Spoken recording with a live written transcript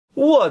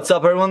What's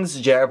up everyone, this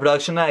is JR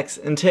Production X,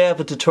 and today I have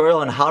a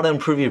tutorial on how to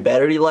improve your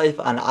battery life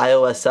on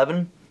iOS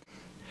 7.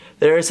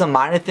 There are some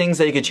minor things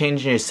that you can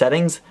change in your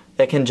settings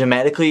that can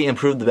dramatically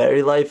improve the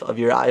battery life of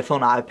your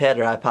iPhone, iPad,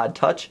 or iPod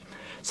Touch.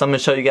 So I'm going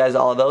to show you guys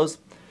all of those.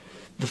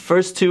 The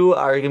first two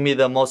are going to be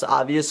the most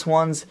obvious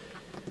ones,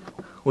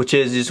 which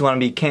is you just want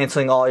to be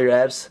canceling all your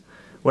apps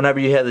whenever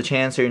you have the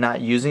chance or you're not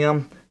using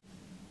them.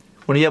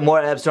 When you have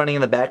more apps running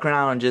in the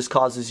background, it just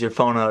causes your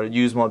phone to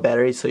use more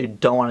battery, so you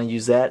don't want to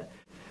use that.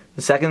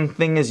 The second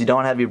thing is you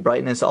don't have your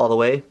brightness all the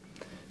way,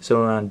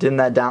 so dim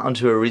that down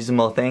to a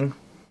reasonable thing,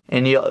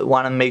 and you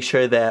want to make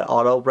sure that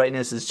auto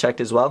brightness is checked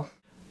as well.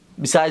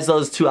 Besides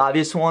those two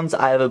obvious ones,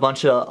 I have a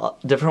bunch of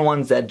different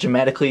ones that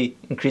dramatically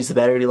increase the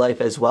battery life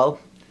as well.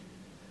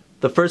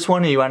 The first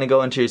one, you want to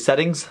go into your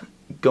settings,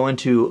 go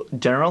into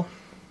general,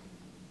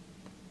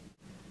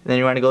 and then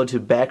you want to go to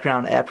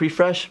background app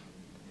refresh.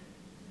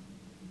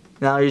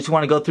 Now you just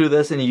want to go through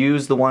this and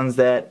use the ones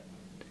that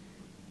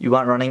you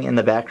want running in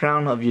the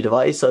background of your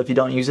device. So if you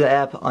don't use the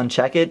app,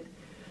 uncheck it.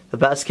 The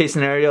best case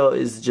scenario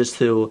is just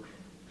to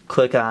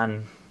click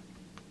on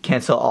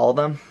cancel all of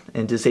them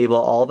and disable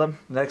all of them.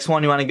 The next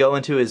one you want to go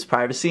into is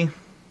privacy.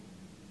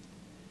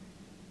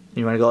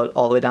 You want to go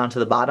all the way down to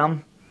the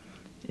bottom,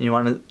 and you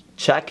want to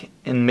check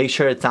and make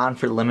sure it's on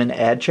for limit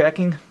ad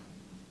tracking.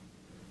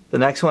 The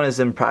next one is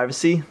in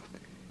privacy.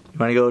 You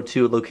want to go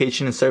to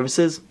location and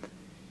services.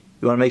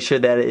 You want to make sure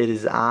that it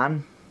is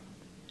on.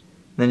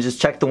 Then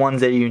just check the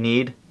ones that you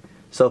need.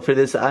 So for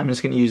this, I'm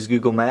just going to use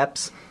Google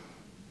Maps.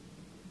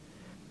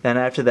 Then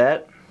after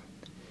that,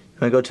 you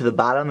want to go to the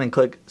bottom and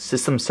click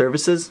System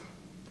Services.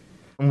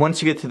 And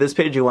once you get to this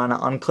page, you want to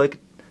unclick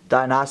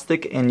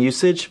Diagnostic and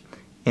Usage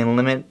and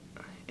Limit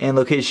and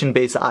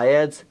Location-Based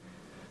iAds.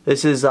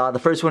 This is the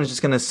first one is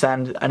just going to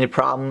send any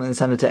problem and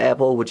send it to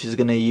Apple, which is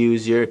going to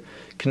use your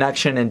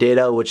connection and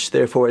data, which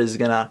therefore is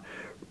going to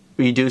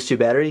reduce your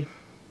battery.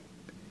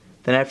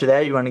 Then after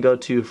that, you want to go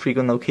to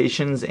frequent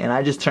locations, and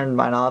I just turned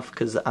mine off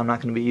because I'm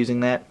not going to be using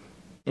that.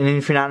 And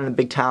if you're not in a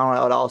big town,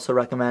 I would also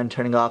recommend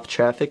turning off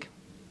traffic.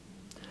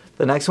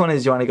 The next one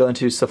is you want to go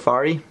into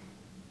Safari,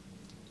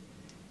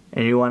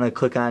 and you want to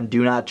click on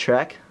Do Not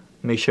Track.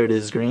 Make sure it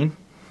is green.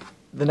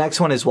 The next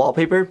one is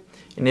wallpaper,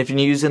 and if you're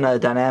using a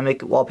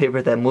dynamic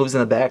wallpaper that moves in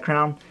the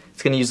background,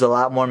 it's going to use a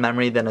lot more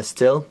memory than a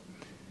still.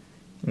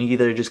 And you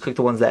either just click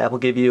the ones that Apple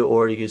give you,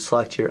 or you can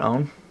select your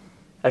own.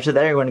 After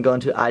that, you're going to go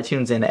into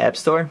iTunes and App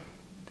Store.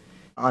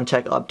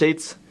 Uncheck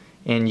updates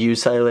and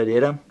use cellular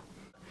data.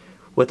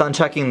 With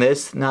unchecking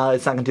this, now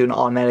it's not going to do an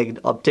automatic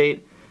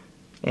update,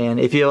 and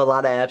if you have a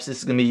lot of apps, this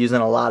is going to be using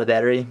a lot of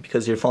battery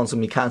because your phone's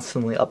going to be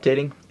constantly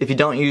updating. If you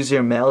don't use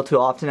your mail too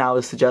often, I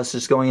would suggest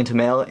just going into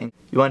mail, and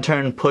you want to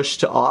turn push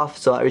to off,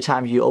 so every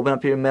time you open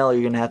up your mail,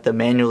 you're going to have to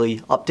manually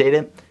update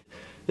it.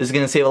 This is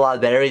going to save a lot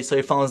of battery, so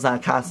your phone's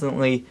not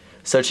constantly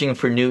searching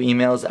for new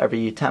emails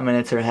every 10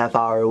 minutes or a half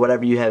hour or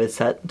whatever you have it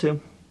set to.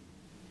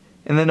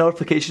 In the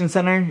notification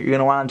center, you're going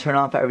to want to turn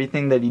off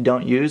everything that you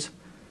don't use.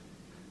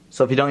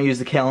 So if you don't use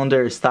the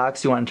calendar or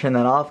stocks, you want to turn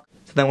that off.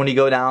 So then when you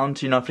go down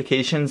to your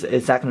notifications,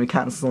 it's not going to be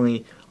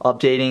constantly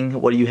updating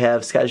what you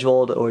have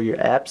scheduled or your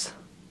apps.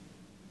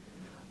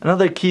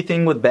 Another key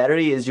thing with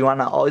battery is you want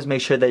to always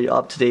make sure that you're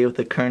up to date with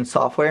the current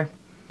software.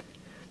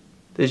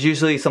 There's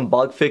usually some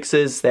bug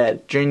fixes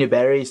that drain your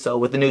battery, so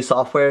with the new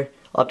software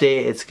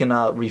update, it's going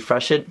to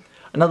refresh it.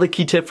 Another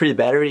key tip for your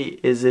battery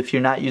is if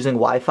you're not using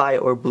Wi-Fi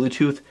or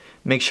Bluetooth,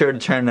 make sure to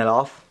turn it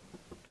off.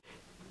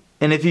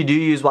 And if you do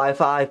use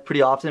Wi-Fi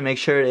pretty often, make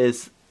sure it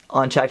is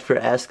unchecked for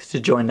Ask to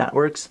Join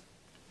Networks.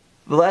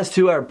 The last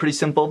two are pretty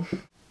simple.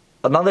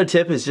 Another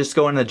tip is just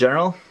go into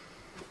General,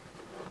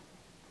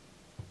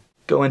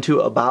 go into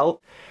About.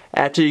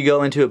 After you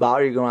go into About,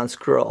 you're going to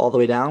scroll all the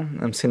way down.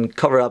 I'm just going to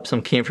cover up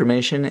some key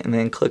information and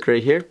then click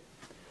right here.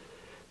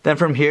 Then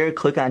from here,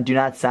 click on Do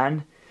Not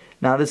Send.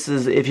 Now this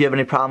is if you have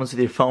any problems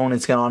with your phone,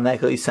 it's going to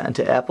automatically send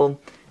to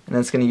Apple, and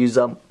that's going to use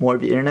up more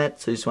of your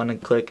internet, so you just want to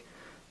click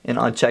and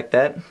uncheck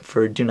that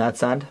for Do Not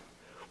Send.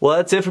 Well,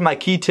 that's it for my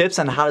key tips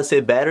on how to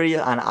save battery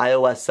on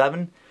iOS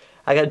 7.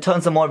 I got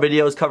tons of more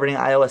videos covering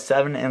iOS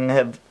 7, and I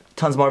have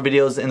tons more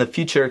videos in the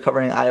future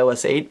covering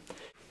iOS 8.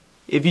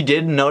 If you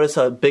did notice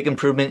a big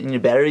improvement in your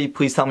battery,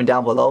 please tell me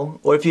down below.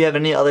 Or if you have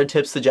any other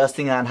tips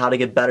suggesting on how to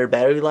get better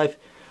battery life,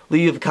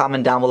 leave a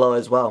comment down below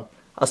as well.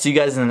 I'll see you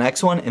guys in the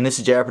next one, and this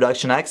is JR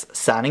Production X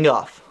signing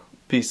off.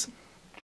 Peace.